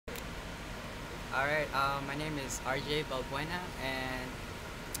Alright, my name is RJ Balbuena, and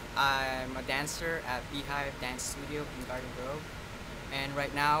I'm a dancer at Beehive Dance Studio in Garden Grove. And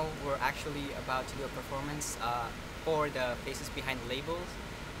right now, we're actually about to do a performance for the Faces Behind the Labels.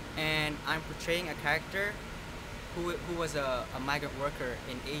 And I'm portraying a character who was a migrant worker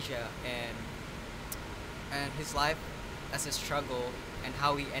in Asia, and his life as a struggle, and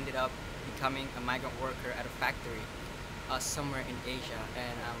how he ended up becoming a migrant worker at a factory somewhere in Asia.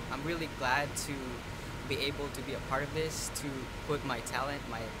 And I'm really glad to be able to be a part of this, to put my talent,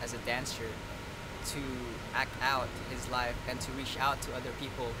 my as a dancer, to act out his life and to reach out to other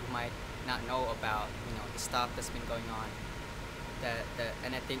people who might not know about the stuff that's been going on.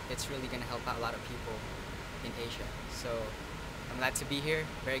 And I think it's really gonna help out a lot of people in Asia. So I'm glad to be here.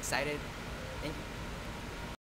 Very excited.